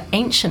same way that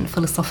ancient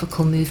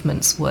philosophical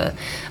movements were,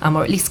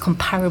 or at least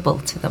comparable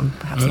to them,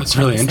 perhaps. That's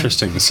really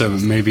interesting. So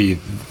maybe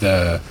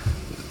the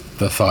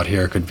thought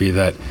here could be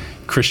that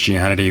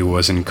Christianity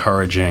was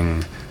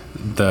encouraging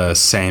the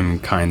same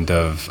kind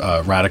of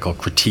radical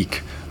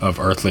critique of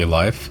earthly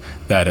life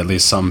that at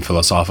least some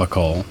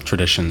philosophical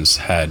traditions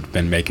had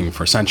been making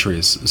for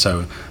centuries.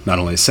 So not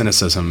only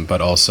cynicism,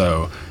 but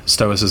also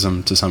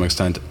Stoicism to some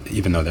extent,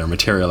 even though they're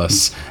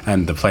materialists,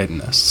 and the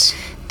Platonists.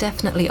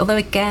 Definitely. Although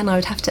again, I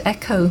would have to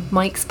echo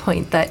Mike's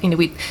point that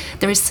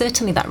there is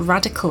certainly that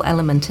radical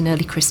element in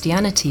early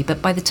Christianity,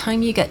 but by the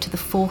time you get to the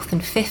 4th and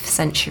 5th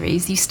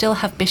centuries, you still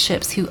have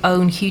bishops who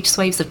own huge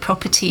swathes of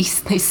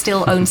properties. They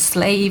still own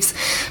slaves.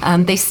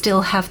 They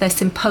still have their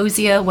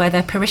symposia where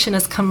their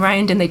parishioners come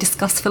round and they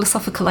discuss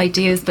philosophical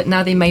ideas, but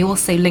now they may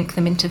also link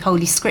them into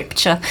Holy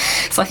Scripture.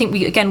 So I think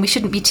we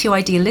shouldn't be too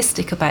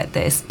idealistic about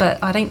this, but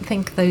I don't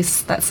think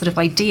that sort of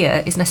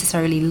idea is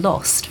necessarily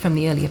lost from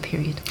the earlier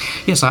period.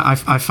 Yes,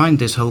 I find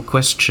this whole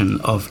question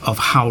of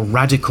how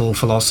radical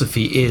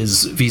philosophy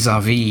is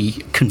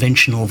vis-à-vis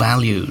conventional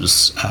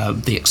values,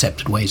 the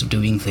accepted ways of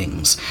doing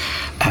things.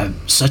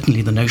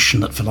 Certainly the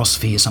notion that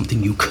philosophy is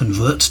something you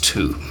convert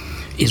to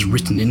is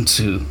written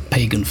into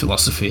pagan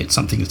philosophy. It's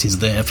something that is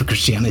there for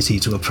Christianity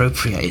to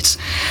appropriate.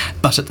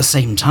 But at the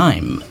same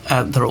time,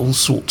 there are all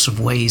sorts of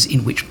ways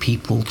in which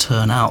people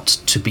turn out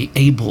to be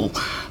able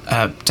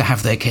to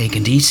have their cake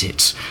and eat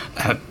it,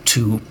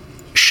 to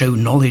show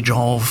knowledge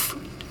of,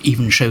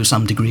 even show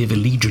some degree of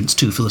allegiance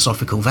to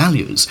philosophical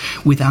values,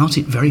 without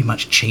it very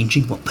much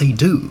changing what they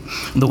do,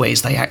 the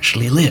ways they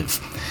actually live.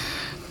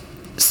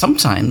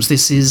 Sometimes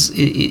this is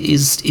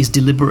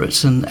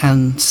deliberate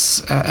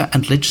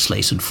and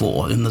legislated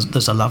for, and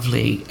there's a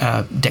lovely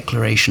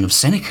declaration of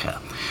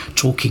Seneca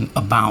talking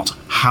about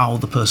how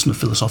the person of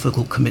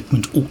philosophical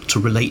commitment ought to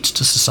relate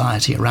to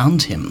society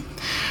around him,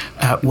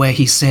 where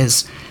he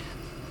says,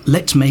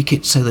 let's make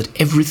it so that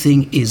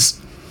everything is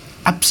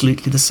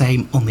absolutely the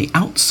same on the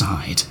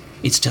outside.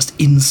 It's just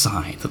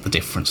inside that the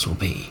difference will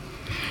be.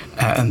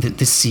 And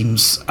this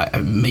seems,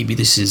 maybe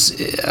this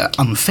is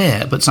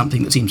unfair, but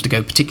something that seems to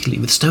go particularly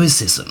with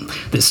Stoicism,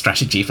 this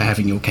strategy for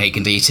having your cake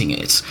and eating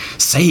it,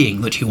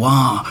 saying that you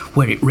are,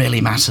 where it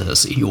really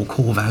matters, in your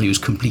core values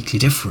completely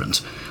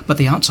different, but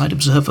the outside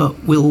observer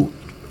will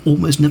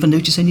almost never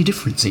notice any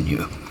difference in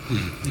you.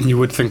 You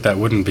would think that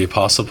wouldn't be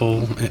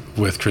possible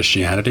with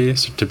Christianity,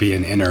 to be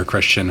an inner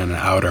Christian and an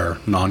outer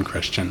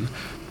non-Christian,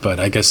 but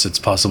I guess it's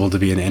possible to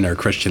be an inner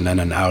Christian and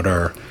an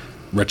outer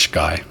rich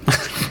guy,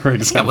 for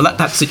example. Yeah, well,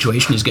 that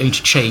situation is going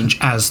to change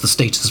as the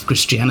status of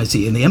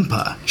Christianity in the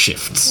empire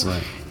shifts.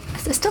 Right.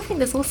 I still think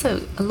there's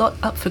also a lot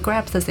up for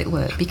grabs, as it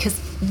were, because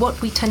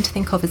what we tend to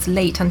think of as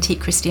late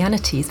antique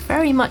Christianity has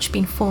very much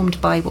been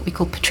formed by what we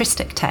call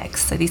patristic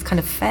texts. So these kind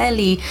of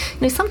fairly,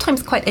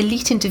 sometimes quite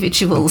elite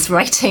individuals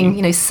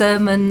writing,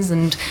 sermons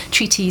and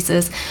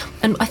treatises.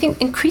 And I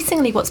think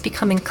increasingly what's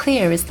becoming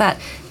clear is that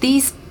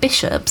these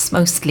bishops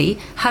mostly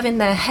have in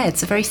their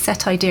heads a very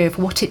set idea of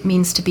what it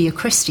means to be a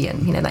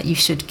Christian, that you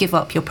should give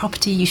up your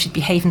property, you should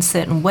behave in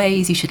certain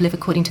ways, you should live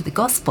according to the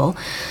gospel.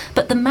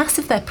 But the mass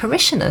of their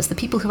parishioners, the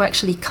people who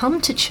actually come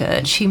to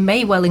church, who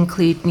may well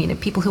include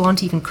people who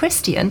aren't even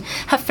Christian,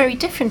 have very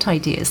different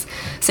ideas.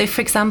 So for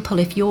example,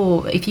 if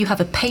you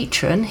have a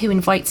patron who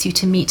invites you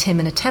to meet him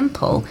in a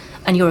temple,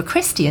 and you're a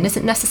Christian,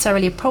 isn't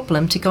necessarily a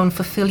problem to go and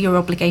fulfill your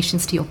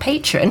obligations to your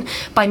patron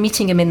by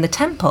meeting him in the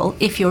temple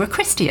if you're a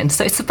Christian.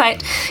 So it's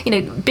about,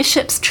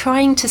 bishops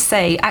trying to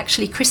say,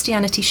 actually,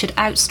 Christianity should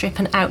outstrip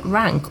and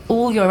outrank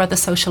all your other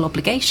social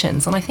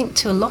obligations. And I think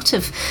to a lot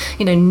of,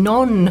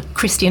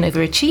 non-Christian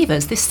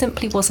overachievers, this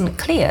simply wasn't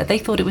clear. They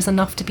thought it was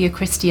enough to be a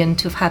Christian,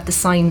 to have had the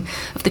sign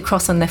of the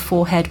cross on their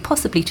forehead,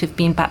 possibly to have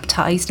been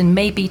baptized, and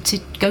maybe to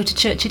go to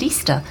church at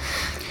Easter.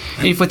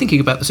 If we're thinking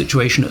about the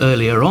situation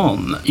earlier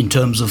on, in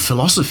terms of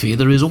philosophy,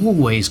 there is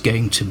always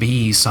going to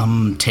be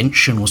some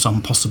tension or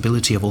some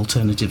possibility of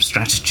alternative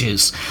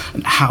strategies,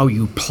 and how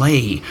you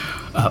play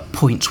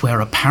points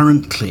where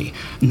apparently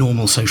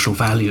normal social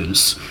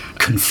values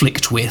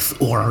conflict with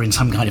or are in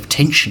some kind of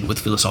tension with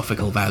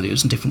philosophical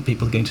values, and different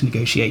people are going to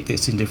negotiate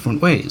this in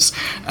different ways.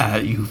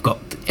 You've got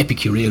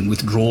Epicurean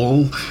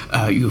withdrawal,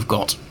 you've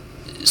got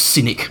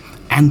Cynic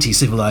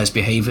anti-civilized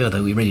behaviour,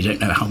 though we really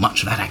don't know how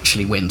much of that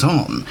actually went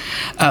on.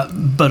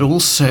 But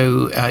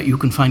also you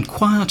can find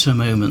quieter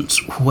moments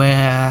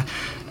where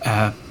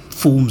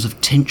forms of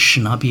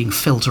tension are being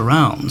felt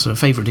around. So a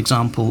favourite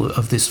example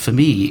of this for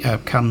me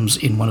comes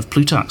in one of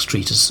Plutarch's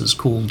treatises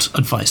called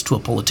Advice to a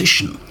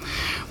Politician,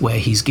 where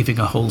he's giving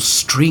a whole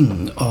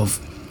string of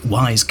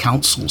wise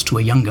counsels to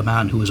a younger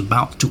man who is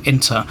about to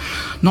enter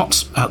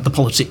not the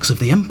politics of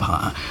the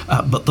empire,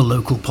 but the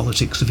local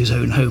politics of his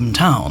own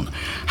hometown.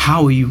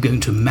 How are you going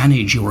to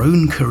manage your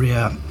own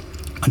career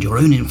and your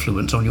own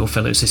influence on your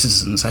fellow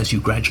citizens as you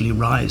gradually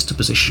rise to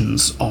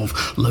positions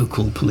of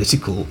local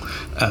political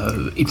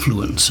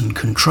influence and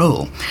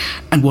control?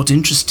 And what's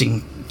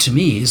interesting to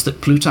me is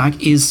that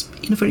Plutarch is,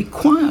 in a very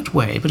quiet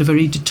way, but a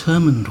very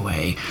determined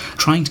way,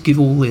 trying to give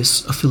all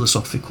this a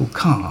philosophical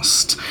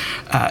cast.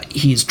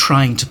 He is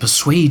trying to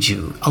persuade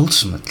you,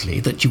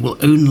 ultimately, that you will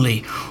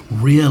only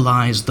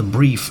realise the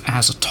brief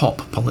as a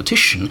top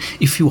politician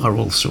if you are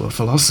also a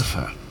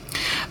philosopher.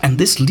 And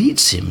this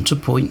leads him to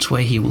points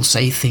where he will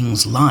say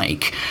things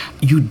like,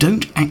 you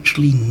don't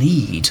actually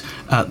need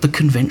the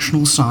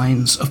conventional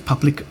signs of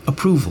public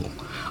approval.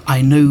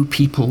 I know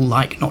people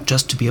like not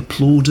just to be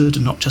applauded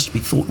and not just to be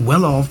thought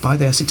well of by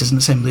their citizen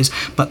assemblies,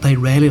 but they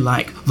really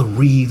like the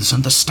wreaths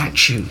and the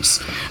statues,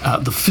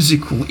 the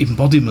physical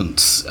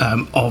embodiments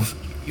of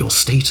your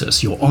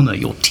status, your honour,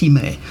 your time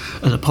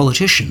as a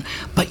politician.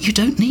 But you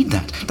don't need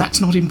that.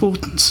 That's not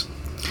important.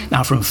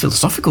 Now, from a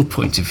philosophical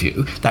point of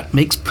view, that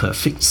makes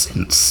perfect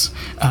sense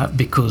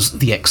because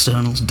the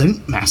externals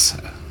don't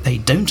matter. They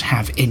don't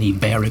have any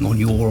bearing on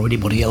your or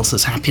anybody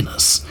else's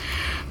happiness.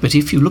 But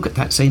if you look at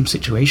that same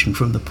situation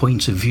from the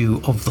point of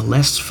view of the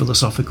less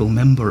philosophical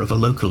member of a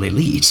local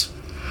elite,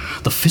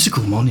 the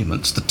physical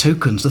monuments, the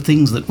tokens, the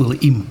things that will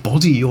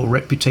embody your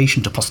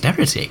reputation to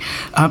posterity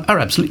are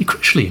absolutely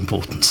crucially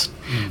important.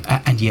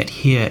 And yet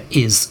here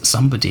is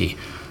somebody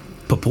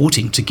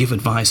purporting to give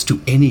advice to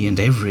any and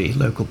every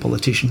local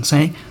politician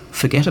saying,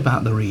 forget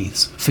about the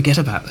wreaths, forget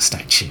about the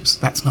statues,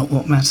 that's not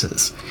what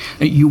matters.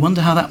 You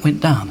wonder how that went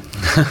down.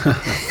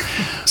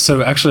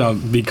 So actually I'll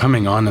be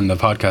coming on in the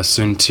podcast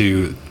soon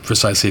to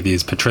precisely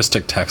these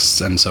patristic texts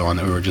and so on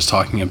that we were just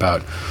talking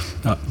about.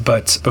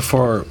 But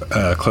before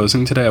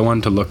closing today, I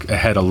wanted to look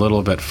ahead a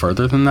little bit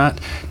further than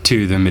that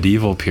to the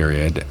medieval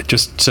period,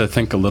 just to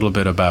think a little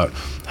bit about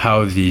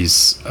how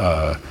these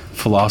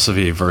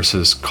philosophy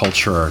versus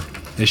culture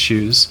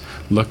issues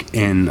look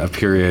in a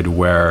period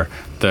where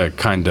the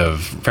kind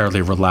of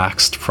fairly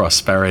relaxed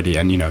prosperity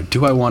and,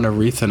 do I want a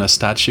wreath and a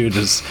statue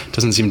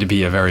doesn't seem to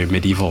be a very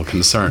medieval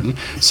concern.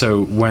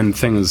 So when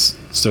things,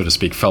 so to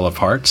speak, fell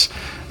apart,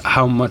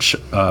 how much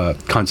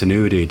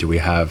continuity do we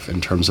have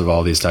in terms of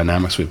all these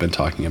dynamics we've been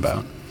talking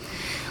about?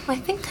 Well, I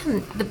think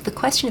the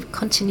question of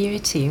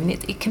continuity,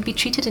 it can be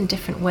treated in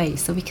different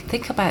ways. So we could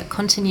think about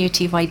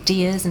continuity of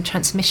ideas and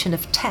transmission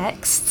of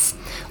texts,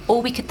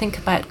 or we could think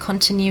about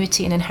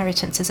continuity and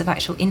inheritances of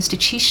actual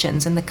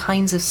institutions and the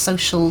kinds of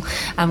social,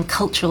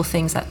 cultural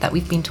things that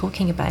we've been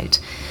talking about.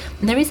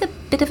 And there is a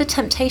bit of a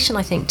temptation,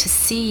 I think, to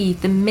see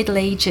the Middle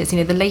Ages,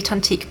 the late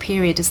antique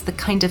period, as the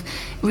kind of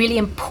really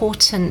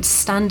important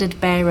standard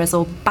bearers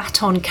or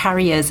baton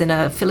carriers in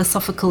a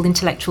philosophical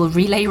intellectual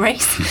relay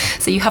race.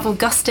 So you have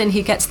Augustine,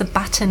 who gets the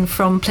baton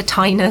from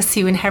Plotinus,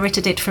 who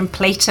inherited it from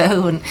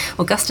Plato, and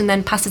Augustine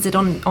then passes it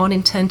on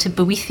in turn to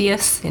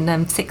Boethius in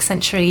 6th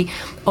century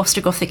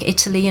Ostrogothic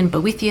Italy, and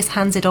Boethius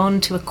hands it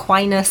on to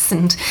Aquinas,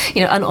 and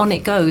and on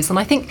it goes. And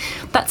I think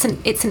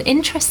it's an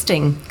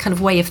interesting kind of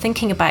way of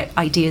thinking about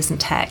ideas and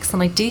texts.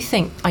 And I do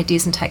think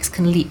ideas and texts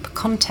can leap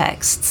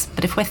contexts.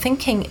 But if we're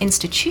thinking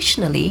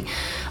institutionally,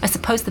 I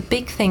suppose the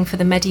big thing for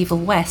the medieval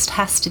West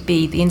has to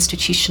be the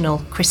institutional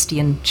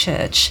Christian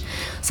church.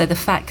 So the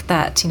fact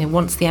that,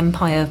 once the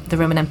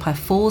Roman Empire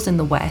falls in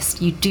the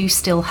West, you do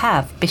still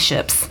have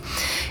bishops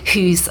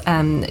whose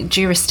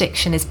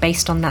jurisdiction is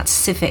based on that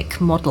civic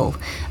model,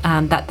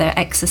 that they're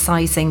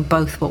exercising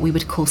both what we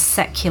would call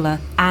secular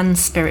and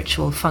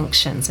spiritual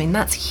functions.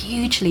 That's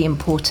hugely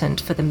important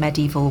for the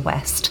medieval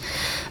West.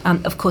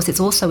 Of course, it's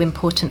also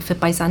important for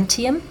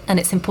Byzantium, and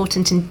it's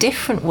important in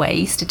different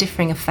ways to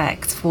differing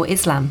effects for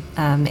Islam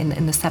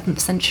in the 7th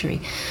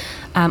century.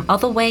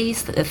 Other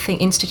ways that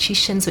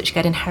institutions which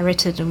get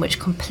inherited and which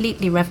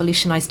completely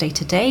revolutionize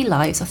day-to-day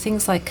lives are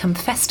things like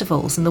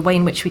festivals and the way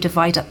in which we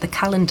divide up the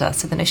calendar.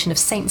 So the notion of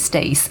saints'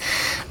 days,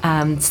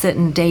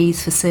 certain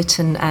days for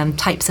certain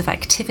types of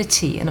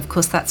activity. And of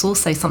course, that's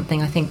also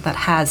something I think that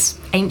has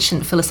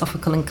ancient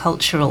philosophical and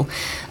cultural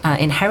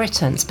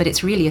inheritance, but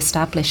it's really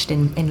established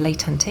in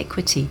late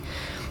antiquity.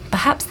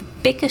 Perhaps the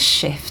biggest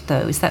shift,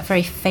 though, is that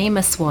very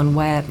famous one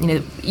where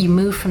you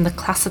move from the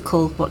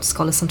classical, what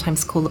scholars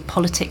sometimes call the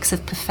politics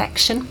of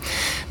perfection,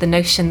 the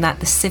notion that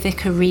the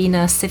civic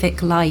arena,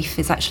 civic life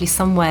is actually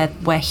somewhere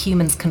where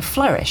humans can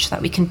flourish,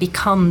 that we can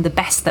become the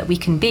best that we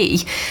can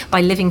be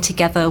by living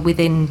together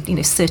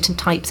within certain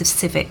types of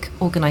civic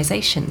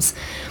organizations.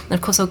 And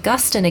of course,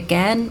 Augustine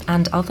again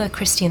and other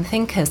Christian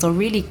thinkers are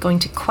really going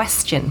to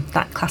question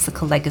that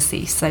classical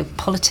legacy. So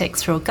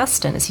politics for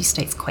Augustine, as he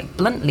states quite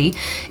bluntly,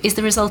 is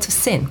the result of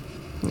sin.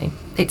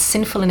 It's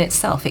sinful in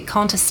itself. It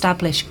can't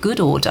establish good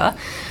order,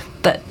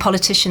 but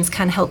politicians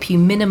can help you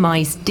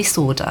minimize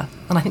disorder.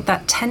 And I think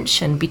that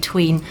tension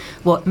between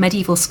what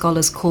medieval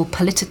scholars call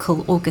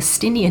political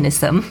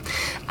Augustinianism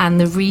and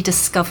the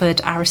rediscovered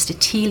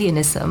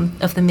Aristotelianism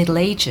of the Middle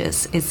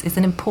Ages is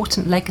an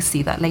important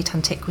legacy that late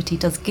antiquity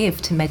does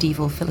give to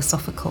medieval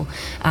philosophical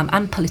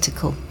and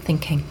political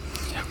thinking.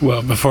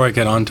 Well, before I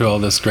get on to all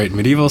this great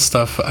medieval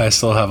stuff, I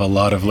still have a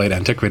lot of late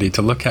antiquity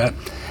to look at.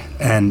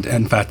 And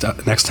in fact,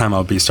 next time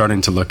I'll be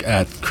starting to look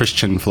at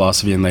Christian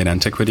philosophy in late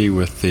antiquity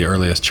with the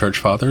earliest church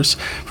fathers.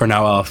 For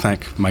now, I'll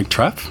thank Mike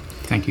Trapp.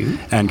 Thank you.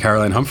 And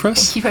Caroline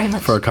Humphreys. Thank you very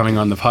much. For coming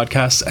on the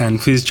podcast.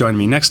 And please join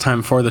me next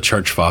time for the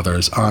Church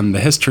Fathers on the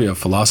history of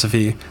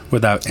philosophy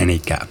without any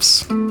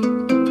gaps.